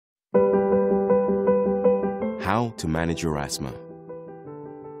How to manage your asthma.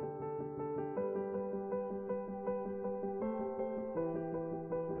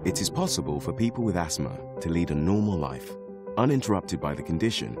 It is possible for people with asthma to lead a normal life, uninterrupted by the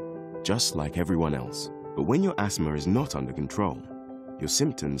condition, just like everyone else. But when your asthma is not under control, your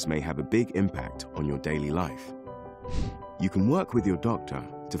symptoms may have a big impact on your daily life. You can work with your doctor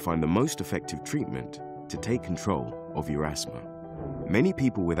to find the most effective treatment to take control of your asthma. Many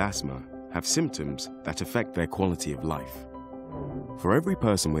people with asthma have symptoms that affect their quality of life. For every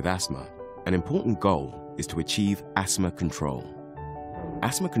person with asthma, an important goal is to achieve asthma control.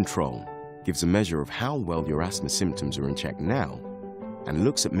 Asthma control gives a measure of how well your asthma symptoms are in check now and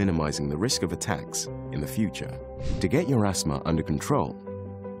looks at minimizing the risk of attacks in the future. To get your asthma under control,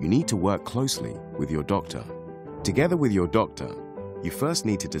 you need to work closely with your doctor. Together with your doctor, you first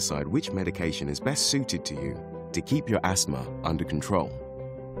need to decide which medication is best suited to you to keep your asthma under control.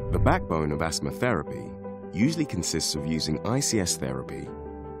 The backbone of asthma therapy usually consists of using ICS therapy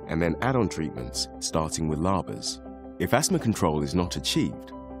and then add-on treatments starting with LABAs. If asthma control is not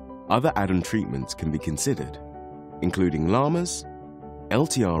achieved, other add-on treatments can be considered, including LAMAs,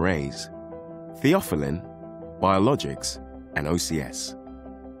 LTRAs, theophylline, biologics, and OCS.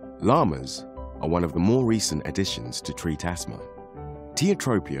 LAMAs are one of the more recent additions to treat asthma.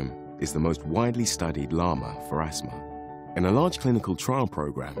 Tiotropium is the most widely studied LAMA for asthma. In a large clinical trial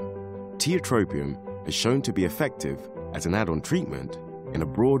program, tiotropium is shown to be effective as an add-on treatment in a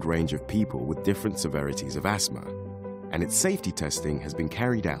broad range of people with different severities of asthma, and its safety testing has been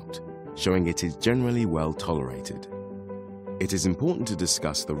carried out, showing it is generally well tolerated. It is important to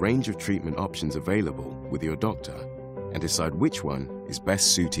discuss the range of treatment options available with your doctor and decide which one is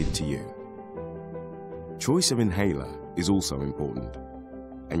best suited to you. Choice of inhaler is also important,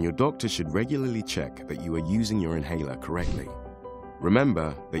 and your doctor should regularly check that you are using your inhaler correctly.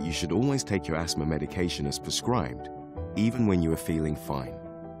 Remember that you should always take your asthma medication as prescribed, even when you are feeling fine.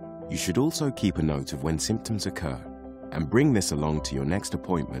 You should also keep a note of when symptoms occur and bring this along to your next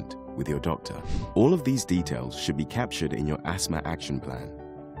appointment with your doctor. All of these details should be captured in your asthma action plan,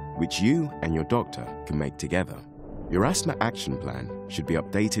 which you and your doctor can make together. Your asthma action plan should be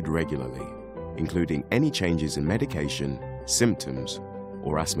updated regularly, including any changes in medication, symptoms,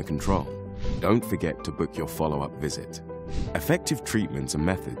 or asthma control. Don't forget to book your follow-up visit. Effective treatments and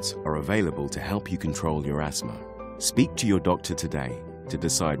methods are available to help you control your asthma. Speak to your doctor today to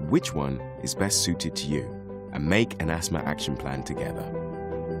decide which one is best suited to you and make an asthma action plan together.